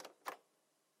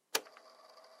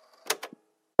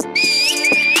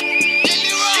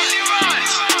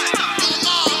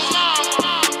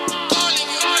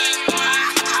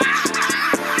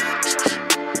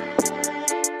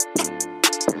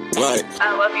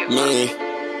Man.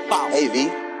 Hey,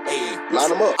 V. Line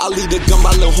them up. I lead the gun,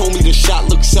 my little homie, the shot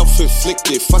look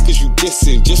self-inflicted. Fuck is you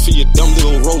dissing? Just for your dumb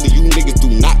little roller, you niggas do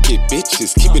not get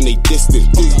bitches. Keeping they distance,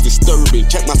 this is disturbing.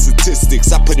 Check my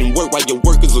statistics, I put in work while your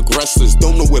workers aggressors.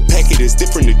 Don't know what packet is,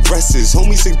 different addresses.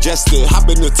 Homie suggested,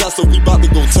 hop in the Tesla, we bout to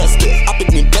go test it. I've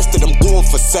been invested, I'm going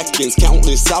for seconds.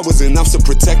 Countless hours and I'm still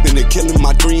protecting it. Killing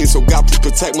my dreams, so God please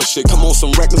protect my shit. Come on,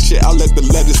 some reckless shit, I let the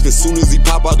letters spin. Soon as he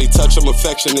pop out, they touch, I'm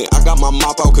affectionate. I got my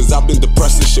mop out, cause I've been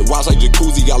depressed and shit. Watch like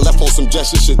jacuzzi, got left on some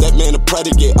gesture shit. That man a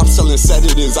predicate, I'm selling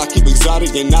sedatives. I keep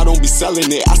exotic and I don't be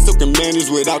selling it. I still can manage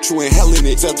without you inhaling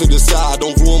it. Step to the side,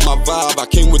 don't ruin my vibe. I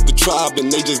came with the tribe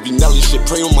and they just be nelly shit.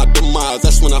 Pray on my demise,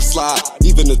 that's when I slide.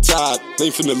 Even the tide,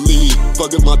 ain't finna lead.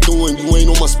 Fuck am I doing, you ain't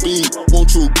on my speed.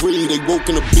 Won't you agree, they woke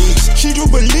in the beach. She do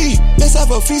believe, let's have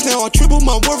a feast. Now I triple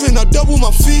my worth and I double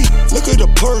my fee. Look at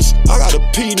the purse, I got a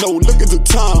P, no, look at the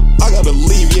time. I gotta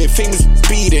leave, yeah, famous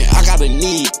speeding. I got a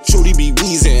need, shorty be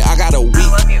wheezing. I got a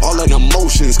week, all of the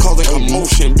emotions causing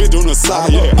commotion. Bitch on the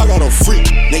side, yeah, I got a freak.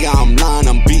 Nigga, I'm lying,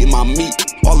 I'm beating my meat.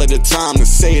 All of the time, to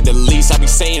say it the least. I be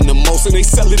saying the most, and they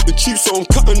sell it the cheap, so I'm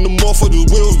cutting them off for the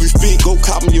wheels we speak. Go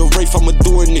cop me a Wraith, I'ma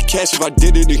do it in the cash. If I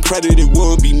did it in credit, it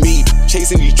wouldn't be me.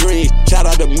 Chasing these dreams, shout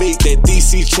out to Mate, that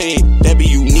DC chain. That be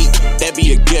unique, that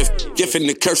be a gift. Gift in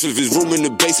the curse, if there's room in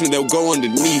the basement, they'll go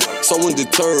underneath. So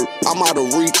undeterred, I'm out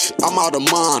of reach, I'm out of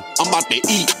mind, I'm about to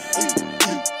eat.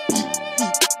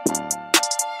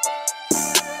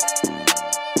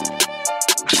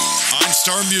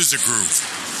 Star Music Group.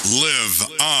 Live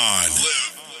on.